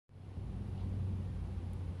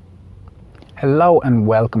Hello and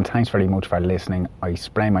welcome. Thanks very much for listening. I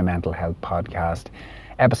Spray My Mental Health podcast,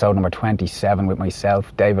 episode number 27 with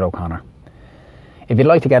myself, David O'Connor. If you'd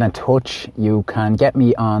like to get in touch, you can get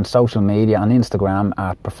me on social media, on Instagram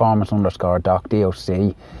at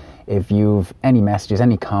performance_doc. If you've any messages,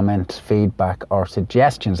 any comments, feedback or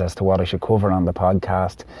suggestions as to what I should cover on the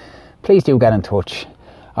podcast, please do get in touch.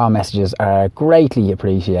 All messages are greatly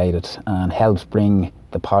appreciated and helps bring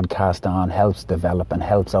the podcast on, helps develop and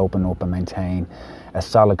helps open up and maintain a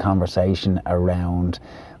solid conversation around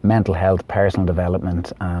mental health, personal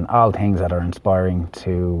development and all things that are inspiring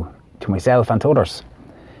to myself and to others.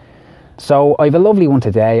 So I have a lovely one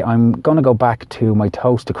today. I'm going to go back to my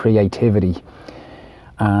toast to creativity,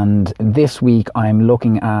 and this week I'm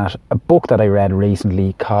looking at a book that I read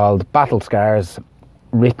recently called Battle Scars,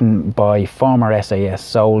 written by former SAS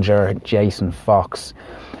soldier Jason Fox.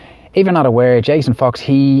 If you're not aware, Jason Fox,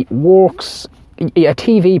 he works a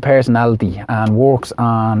TV personality and works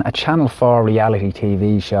on a Channel 4 reality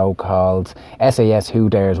TV show called SAS Who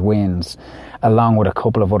Dares Wins, along with a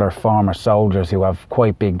couple of other former soldiers who have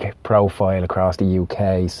quite big profile across the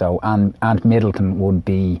UK. So Ant Middleton would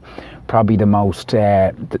be probably the most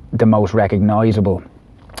recognisable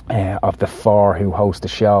of the four who host the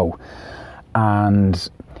show. And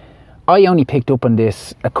I only picked up on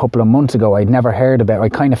this a couple of months ago. I'd never heard about it. I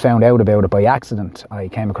kind of found out about it by accident. I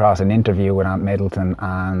came across an interview with Ant Middleton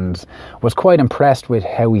and was quite impressed with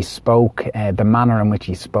how he spoke, the manner in which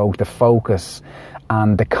he spoke, the focus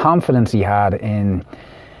and the confidence he had in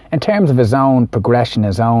terms of his own progression,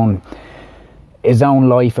 his own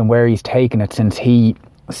life and where he's taken it since he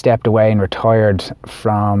stepped away and retired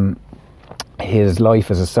from his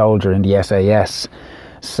life as a soldier in the SAS.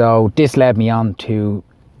 So this led me on to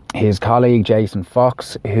his colleague Jason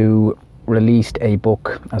Fox, who released a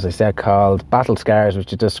book, as I said, called Battle Scars,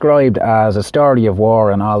 which is described as a story of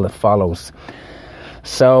war and all that follows.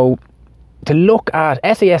 So to look at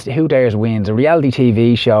SAS Who Dares Wins, a reality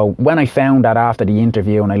TV show, when I found that after the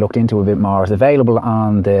interview and I looked into it a bit more, it's available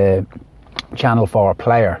on the Channel 4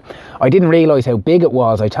 player. I didn't realise how big it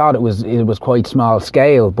was. I thought it was quite small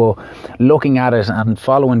scale, but looking at it and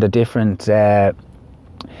following the different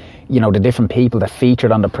the different people that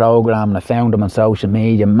featured on the programme, and I found them on social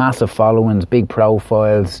media, massive followings, big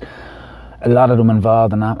profiles, a lot of them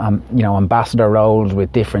involved in ambassador roles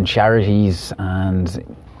with different charities and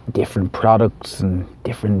different products and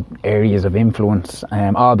different areas of influence,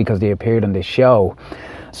 all because they appeared on this show.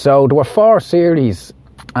 So there were 4 series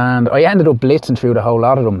and I ended up blitzing through the whole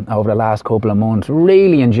lot of them over the last couple of months.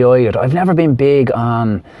 Really enjoyed it. I've never been big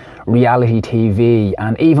on reality TV,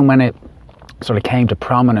 and even when it sort of came to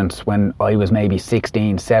prominence when I was maybe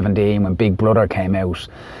 16, 17, when Big Brother came out,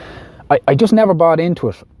 I just never bought into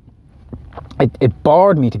it. It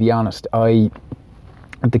bored me, to be honest. The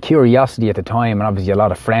curiosity at the time, and obviously a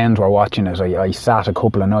lot of friends were watching it. I sat a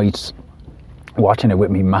couple of nights watching it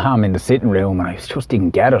with my mum in the sitting room, and I just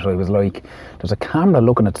didn't get it. I was like, there's a camera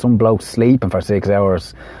looking at some bloke sleeping for 6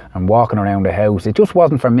 hours and walking around the house. It just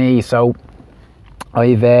wasn't for me. So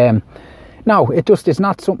it's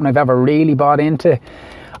not something I've ever really bought into.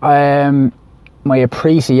 My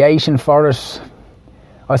appreciation for it,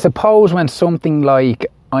 I suppose, when something like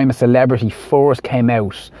I'm a Celebrity first came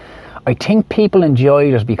out, I think people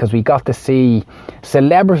enjoyed it because we got to see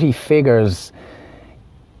celebrity figures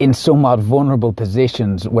in somewhat vulnerable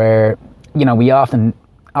positions where, we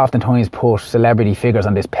oftentimes put celebrity figures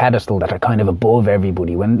on this pedestal that are kind of above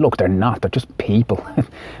everybody, when look, they're not. They're just people.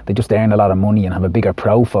 They just earn a lot of money and have a bigger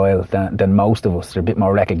profile than most of us. They're a bit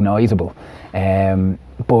more recognisable.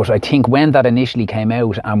 But I think when that initially came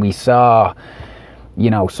out and we saw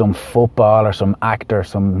some footballer, some actor,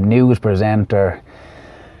 some news presenter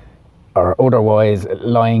or otherwise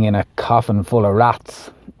lying in a coffin full of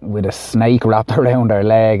rats with a snake wrapped around their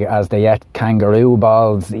leg as they ate kangaroo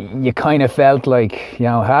balls, you kind of felt like,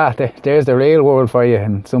 there's the real world for you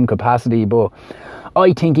in some capacity. But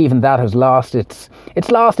I think even that has lost its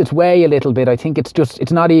way a little bit. I think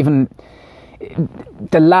it's not even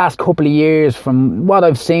the last couple of years. From what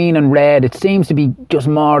I've seen and read, it seems to be just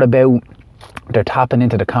more about they're tapping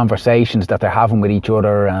into the conversations that they're having with each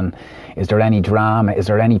other, and is there any drama, is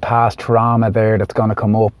there any past trauma there that's going to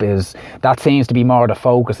come up, that seems to be more the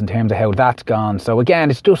focus in terms of how that's gone. So again,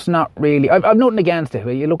 it's just not really, I've nothing against it.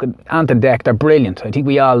 You look at Ant and Dec, they're brilliant. I think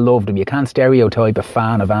we all loved them. You can't stereotype a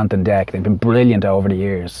fan of Ant and Dec. They've been brilliant over the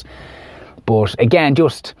years. But again,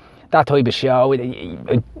 just that type of show,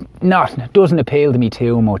 it doesn't appeal to me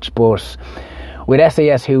too much. But with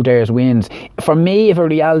SAS Who Dares Wins, for me, if a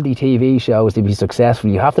reality TV show is to be successful,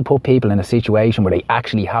 you have to put people in a situation where they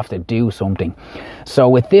actually have to do something. So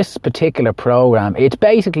with this particular program, it's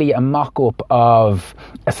basically a mock-up of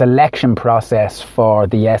a selection process for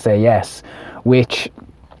the SAS, which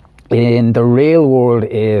in the real world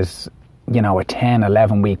is, you know, a 10,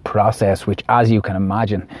 11 week process, which, as you can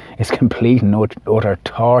imagine, is complete and utter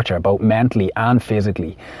torture, both mentally and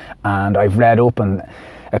physically. And I've read up on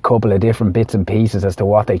a couple of different bits and pieces as to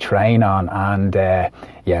what they train on, and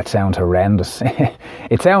yeah, it sounds horrendous.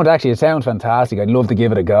 It sounds fantastic. I'd love to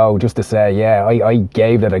give it a go, just to say, yeah, I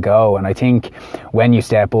gave it a go. And I think when you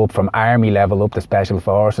step up from army level up to special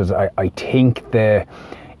forces, I think the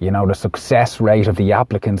success rate of the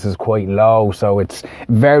applicants is quite low, so it's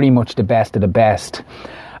very much the best of the best.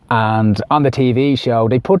 And on the TV show,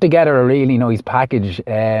 they put together a really nice package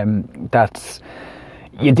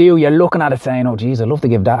you're looking at it saying, oh geez, I'd love to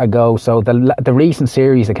give that a go. So the recent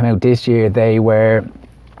series that came out this year, they were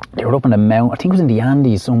up in the mountain, I think it was in the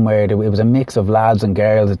Andes somewhere. It was a mix of lads and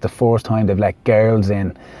girls. It's the first time they've let girls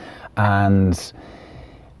in, and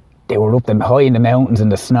they were up high in the mountains in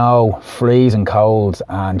the snow, freezing cold,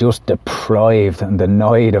 and just deprived and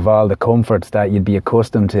denied of all the comforts that you'd be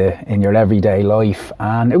accustomed to in your everyday life.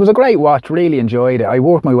 And it was a great watch, really enjoyed it. I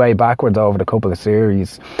worked my way backwards over the couple of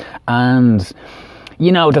series, and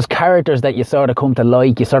you know, there's characters that you sort of come to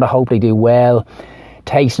like, you sort of hope they do well,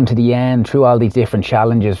 takes them to the end through all these different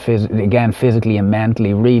challenges, again, physically and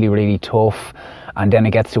mentally, really, really tough. And then it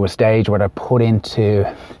gets to a stage where they're put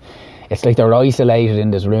into, it's like they're isolated in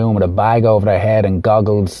this room with a bag over their head and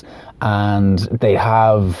goggles, and they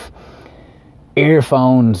have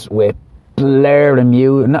earphones with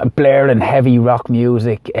blaring heavy rock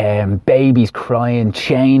music, babies crying,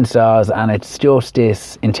 chainsaws, and it's just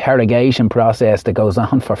this interrogation process that goes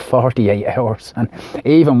on for 48 hours. And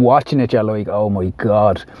even watching it, you're like, oh my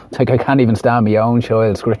God, it's like I can't even stand my own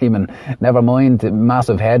child screaming, never mind the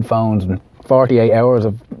massive headphones and 48 hours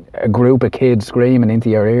of a group of kids screaming into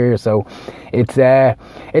your ear. So it's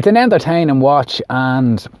an entertaining watch.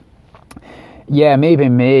 And yeah, maybe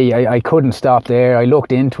me, I couldn't stop there. I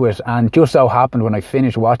looked into it, and just so happened when I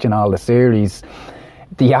finished watching all the series,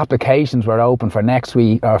 the applications were open for next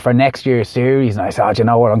week or for next year's series, and I thought, you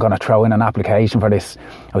know what, I'm going to throw in an application for this.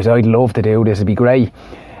 I'd love to do this, it'd be great.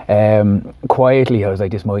 Quietly, I was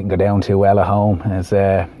like, this mightn't go down too well at home. It's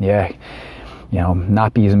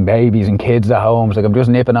nappies and babies and kids at home. It's like I'm just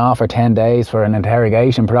nipping off for 10 days for an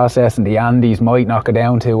interrogation process, and the Andes might not go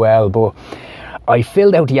down too well. But I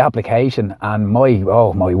filled out the application, and my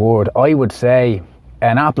word, I would say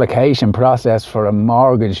an application process for a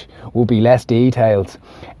mortgage would be less detailed.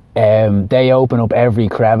 They open up every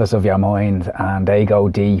crevice of your mind, and they go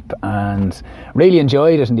deep, and really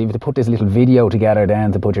enjoyed it. And even to put this little video together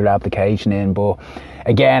then to put your application in. But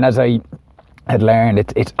again, as I had learned,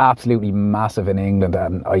 it's absolutely massive in England,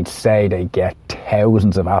 and I'd say they get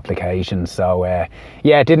thousands of applications. So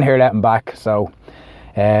yeah, didn't hear that back. So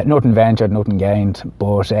nothing ventured, nothing gained.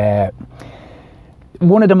 But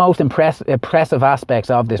one of the most impressive aspects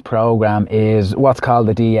of this programme is what's called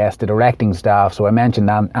the DS, the directing staff. So I mentioned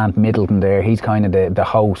Ant Middleton there. He's kind of the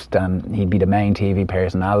host, and he'd be the main TV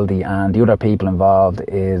personality. And the other people involved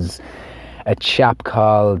is a chap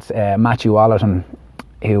called Matthew Allerton,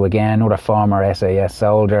 who, again, another former SAS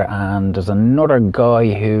soldier. And there's another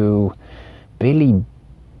guy who, Billingham,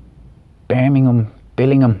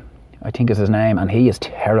 I think is his name, and he is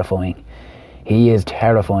terrifying. He is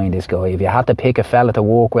terrifying, this guy. If you had to pick a fella to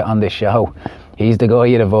work with on this show, he's the guy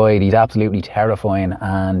you'd avoid. He's absolutely terrifying.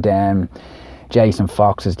 And Jason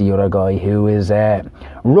Fox is the other guy, who is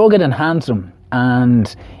rugged and handsome.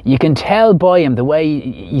 And you can tell by him the way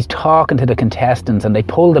he's talking to the contestants, and they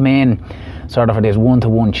pull them in sort of for this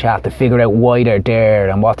one-to-one chat to figure out why they're there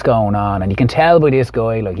and what's going on. And you can tell by this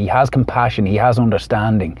guy, like, he has compassion, he has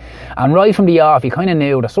understanding. And right from the off, you kind of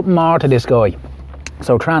knew there's something more to this guy.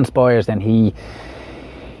 So transpires then he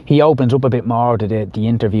opens up a bit more to the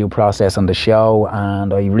interview process on the show,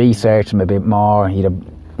 and I researched him a bit more. He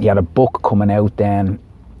had a book coming out then,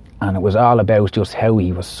 and it was all about just how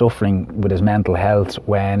he was suffering with his mental health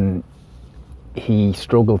when he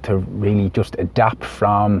struggled to really just adapt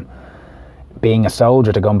from being a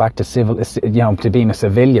soldier to going back to to being a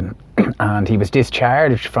civilian. And he was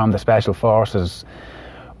discharged from the Special Forces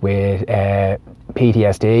with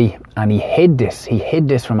PTSD, and he hid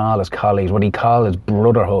this from all his colleagues, what he called his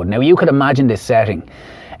brotherhood. Now you could imagine this setting,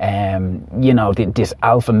 this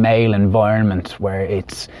alpha male environment where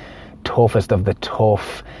it's toughest of the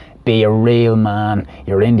tough, be a real man,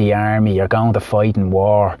 you're in the army, you're going to fight in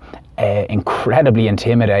war, incredibly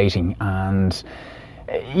intimidating. And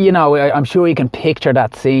you know, I'm sure you can picture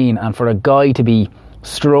that scene, and for a guy to be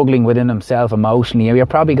struggling within himself emotionally, you're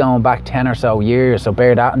probably going back 10 or so years, so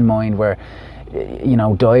bear that in mind, where, you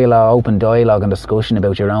know, open dialogue and discussion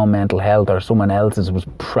about your own mental health or someone else's was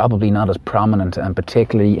probably not as prominent, and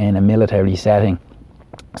particularly in a military setting.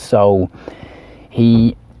 So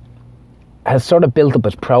he has sort of built up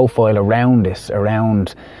his profile around this,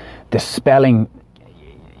 around dispelling,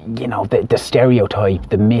 you know, the stereotype,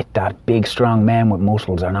 the myth that big strong men with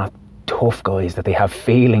muscles are not tough guys, that they have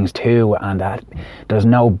feelings too, and that there's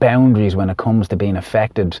no boundaries when it comes to being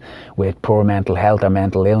affected with poor mental health or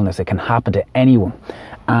mental illness. It can happen to anyone.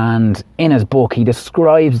 And in his book, he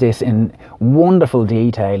describes this in wonderful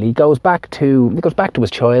detail. He goes back to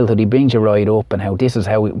his childhood. He brings you right up, and how this is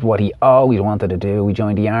what he always wanted to do. He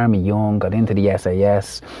joined the army young, got into the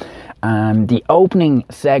SAS. And the opening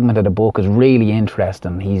segment of the book is really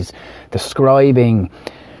interesting. He's describing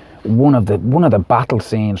one of the battle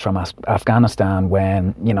scenes from Afghanistan,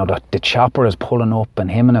 when, you know, the chopper is pulling up and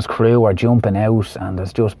him and his crew are jumping out, and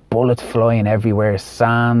there's just bullets flying everywhere,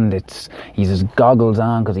 sand. He's his goggles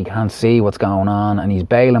on because he can't see what's going on, and he's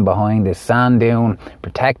bailing behind this sand dune,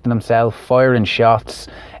 protecting himself, firing shots,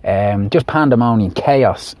 just pandemonium,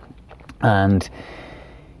 chaos. And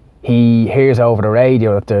he hears over the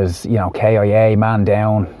radio that there's, you know, KIA, man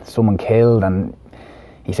down, someone killed. And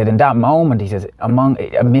he said in that moment, he says,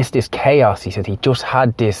 amidst this chaos, he said he just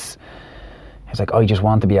had this, he's like, I just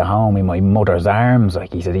want to be at home in my mother's arms.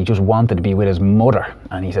 Like, he said he just wanted to be with his mother.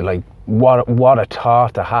 And he said, like, what a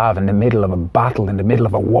thought to have in the middle of a battle, in the middle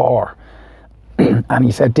of a war. And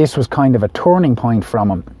he said this was kind of a turning point for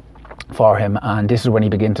him, and this is when he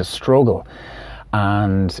began to struggle.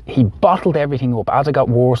 And he bottled everything up. As it got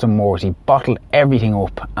worse and worse, he bottled everything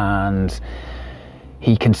up, and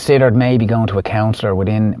he considered maybe going to a counsellor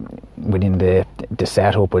within the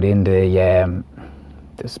setup, within the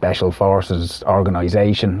Special Forces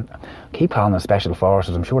organisation. I keep calling it Special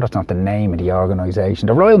Forces. I'm sure that's not the name of the organisation.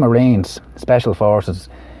 The Royal Marines, Special Forces.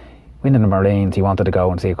 Within the Marines, he wanted to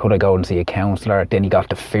go and see, could I go and see a counsellor? Then he got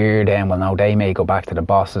the fear then, well, no, they may go back to the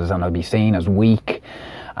bosses and I'll be seen as weak.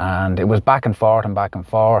 And it was back and forth.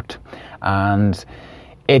 And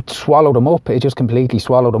it swallowed him up. It just completely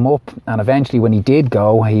swallowed him up. And eventually when he did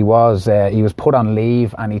go, he was put on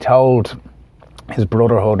leave, and he told his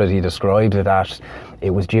brotherhood, as he described it, that it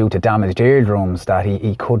was due to damaged eardrums that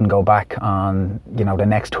he couldn't go back on, you know, the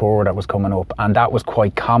next tour that was coming up. And that was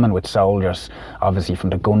quite common with soldiers, obviously, from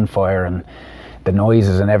the gunfire and the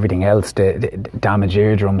noises and everything else. The damaged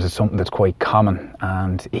eardrums is something that's quite common,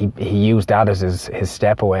 and he used that as his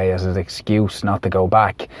step away, as his excuse not to go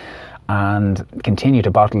back, and continue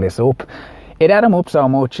to bottle this up. It ate him up so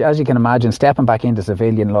much, as you can imagine, stepping back into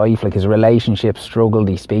civilian life, like his relationship struggled.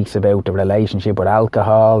 He speaks about the relationship with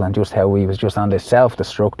alcohol and just how he was just on this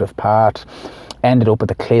self-destructive path, ended up at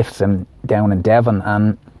the cliffs and down in Devon,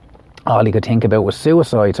 and all he could think about was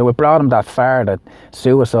suicide. So it brought him that far that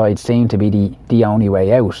suicide seemed to be the only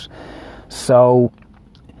way out. So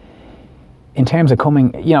in terms of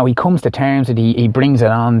coming, you know, he comes to terms with it, he brings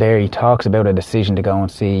it on there, he talks about a decision to go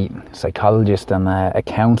and see a psychologist and a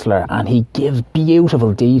counsellor, and he gives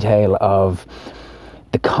beautiful detail of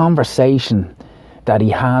the conversation that he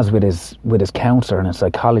has with his counsellor and his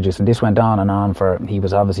psychologist. And this went on for, he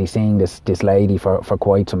was obviously seeing this lady for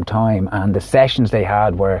quite some time, and the sessions they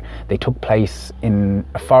had they took place in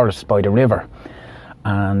a forest by the river,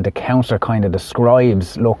 and the counsellor kind of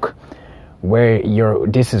describes, look,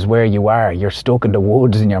 this is where you are, you're stuck in the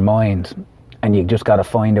woods in your mind, and you just got to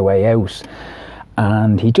find a way out.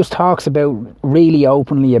 And he just talks about, really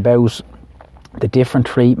openly, about the different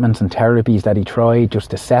treatments and therapies that he tried just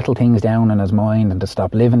to settle things down in his mind and to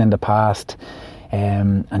stop living in the past,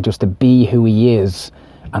 and just to be who he is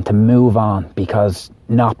and to move on, because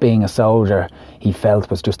not being a soldier, he felt,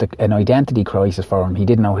 was just an identity crisis for him. He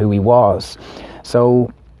didn't know who he was.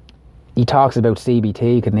 So he talks about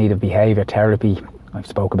CBT, cognitive behaviour therapy. I've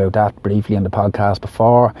spoke about that briefly on the podcast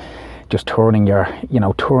before. Just turning your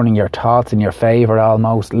thoughts in your favour,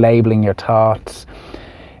 almost labelling your thoughts,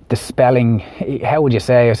 dispelling. How would you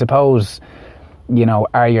say? I suppose, you know,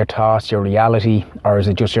 are your thoughts your reality, or is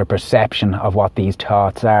it just your perception of what these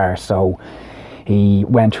thoughts are? So he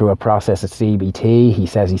went through a process at CBT. He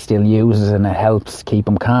says he still uses it and it helps keep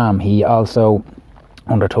him calm. He also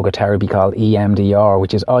undertook a therapy called EMDR,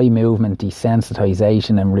 which is eye movement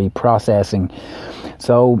desensitization and reprocessing.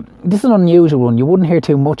 So this is an unusual one. You wouldn't hear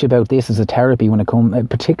too much about this as a therapy when it comes,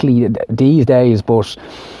 particularly these days. But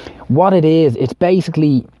what it is, it's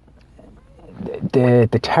basically the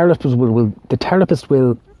therapist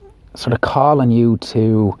will sort of calling you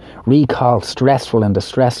to recall stressful and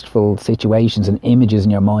distressful situations and images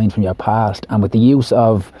in your mind from your past, and with the use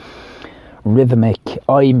of rhythmic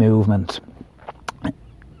eye movement,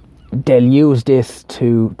 they'll use this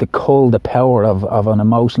to cull the power of an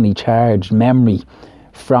emotionally charged memory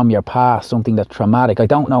from your past, something that's traumatic. I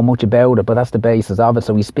don't know much about it, but that's the basis of it.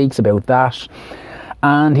 So he speaks about that,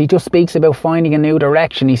 and he just speaks about finding a new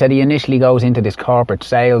direction. He said he initially goes into this corporate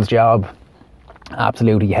sales job,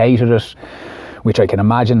 absolutely hated it, which I can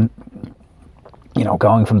imagine, you know,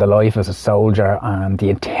 going from the life as a soldier and the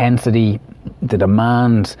intensity, the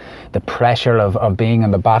demand, the pressure of being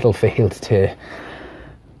on the battlefield to,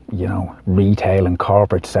 you know, retail and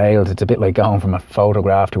corporate sales. It's a bit like going from a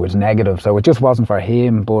photograph to its negative. So it just wasn't for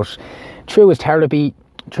him. But through his therapy,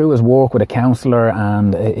 through his work with a counsellor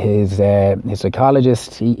and his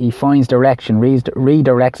psychologist, he finds direction,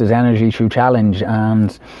 redirects his energy through challenge,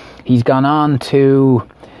 and he's gone on to,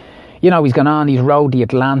 he's rowed the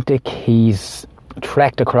Atlantic, he's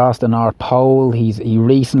trekked across the North Pole, he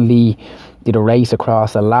recently did a race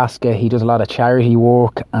across Alaska, he does a lot of charity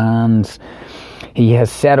work, and he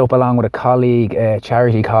has set up, along with a colleague, a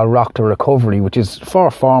charity called Rock to Recovery, which is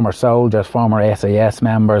for former soldiers, former SAS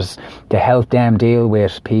members, to help them deal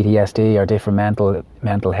with PTSD or different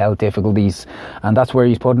mental health difficulties. And that's where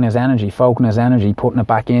he's putting his energy, focusing his energy, putting it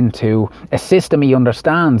back into a system he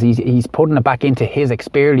understands. He's putting it back into his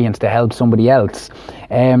experience to help somebody else.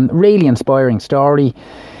 Really inspiring story.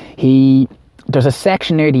 There's a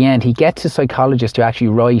section near the end, he gets a psychologist to actually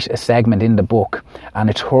write a segment in the book, and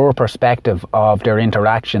it's her perspective of their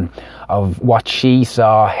interaction, of what she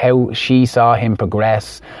saw, how she saw him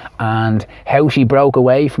progress, and how she broke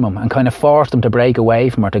away from him and kind of forced him to break away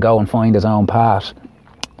from her to go and find his own path.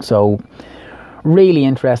 So, really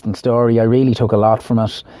interesting story. I really took a lot from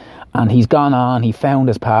it. And he's gone on, he found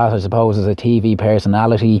his path, I suppose, as a TV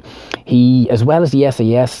personality. He, as well as the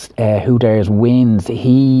SAS Who Dares Wins,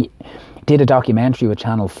 he did a documentary with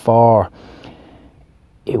Channel 4.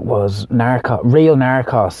 It was Real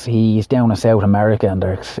Narcos. He's down in South America, and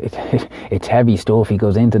it's heavy stuff. He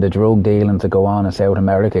goes into the drug dealing to go on in South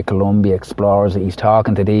America, Colombia, explores it. He's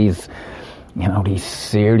talking to these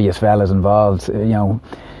serious fellas involved,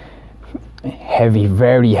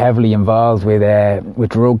 very heavily involved with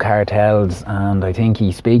drug cartels, and I think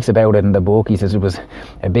he speaks about it in the book. He says it was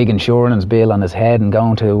a big insurance bill on his head and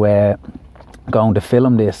going to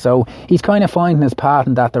film this. So he's kind of finding his path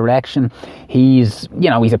in that direction. He's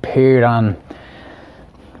appeared on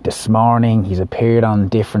This Morning, he's appeared on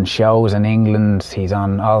different shows in England, he's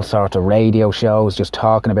on all sorts of radio shows just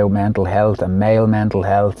talking about mental health and male mental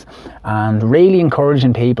health, and really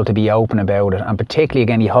encouraging people to be open about it. And particularly,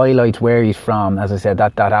 again, he highlights where he's from, as I said,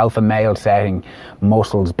 that alpha male setting,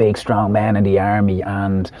 muscles, big strong men in the army,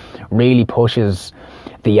 and really pushes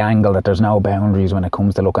the angle that there's no boundaries when it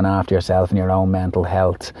comes to looking after yourself and your own mental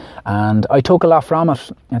health. And I took a lot from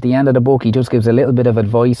it. At the end of the book, he just gives a little bit of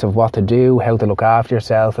advice of what to do, how to look after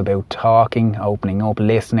yourself, about talking, opening up,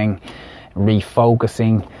 listening,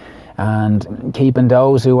 refocusing, and keeping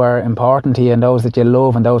those who are important to you and those that you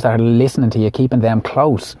love and those that are listening to you, keeping them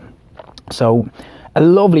close. So, a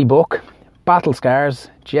lovely book, Battle Scars,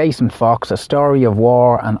 Jason Fox, A Story of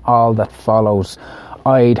War and All That Follows.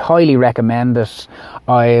 I'd highly recommend it.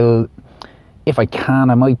 If I can,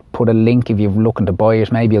 I might put a link if you're looking to buy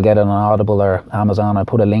it. Maybe you'll get it on Audible or Amazon. I'll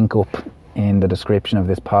put a link up in the description of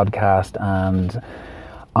this podcast and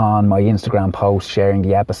on my Instagram post sharing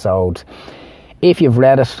the episode. If you've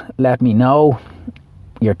read it, let me know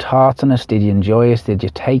your thoughts on it. Did you enjoy it? Did you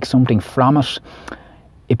take something from it?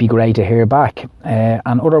 It'd be great to hear back.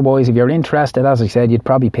 And otherwise, if you're interested, as I said, you'd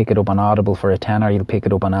probably pick it up on Audible for a tenner. You'll pick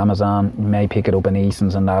it up on Amazon. You may pick it up in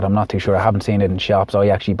Eason's and that. I'm not too sure. I haven't seen it in shops. I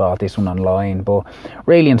actually bought this one online. But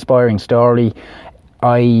really inspiring story.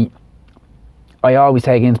 I always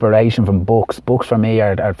take inspiration from books. Books for me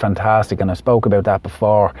are fantastic, and I spoke about that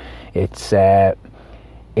before. It's a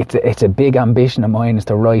big ambition of mine is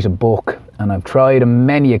to write a book, and I've tried on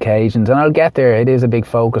many occasions, and I'll get there. It is a big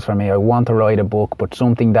focus for me. I want to write a book, but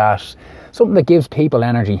something that gives people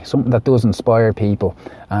energy, something that does inspire people,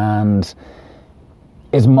 and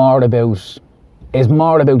is more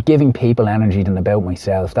about giving people energy than about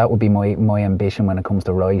myself. That would be my ambition when it comes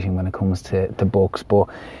to writing, when it comes to books. But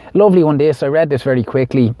lovely one this. I read this very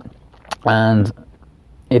quickly, and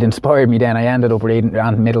it inspired me then. I ended up reading,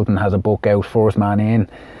 Grant Middleton has a book out, First Man In.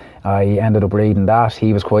 I ended up reading that.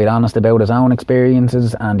 He was quite honest about his own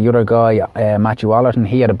experiences, and the other guy, Matthew Allerton,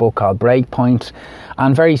 he had a book called Breakpoint,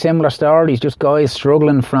 and very similar stories, just guys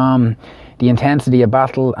struggling from the intensity of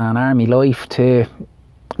battle and army life to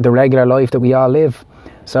the regular life that we all live.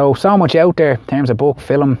 So much out there in terms of book,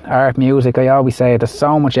 film, art, music. I always say there's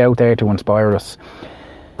so much out there to inspire us.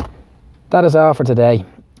 That is all for today.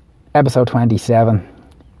 Episode 27.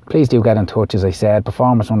 Please do get in touch, as I said,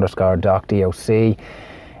 performance_doc.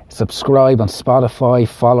 Subscribe on Spotify,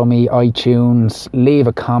 follow me, iTunes, leave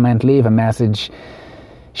a comment, leave a message.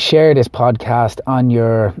 Share this podcast on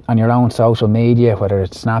your own social media, whether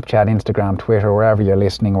it's Snapchat, Instagram, Twitter, wherever you're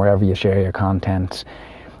listening, wherever you share your content.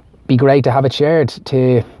 Be great to have it shared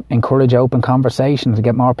to encourage open conversations and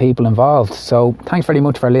get more people involved. So thanks very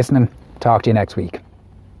much for listening. Talk to you next week.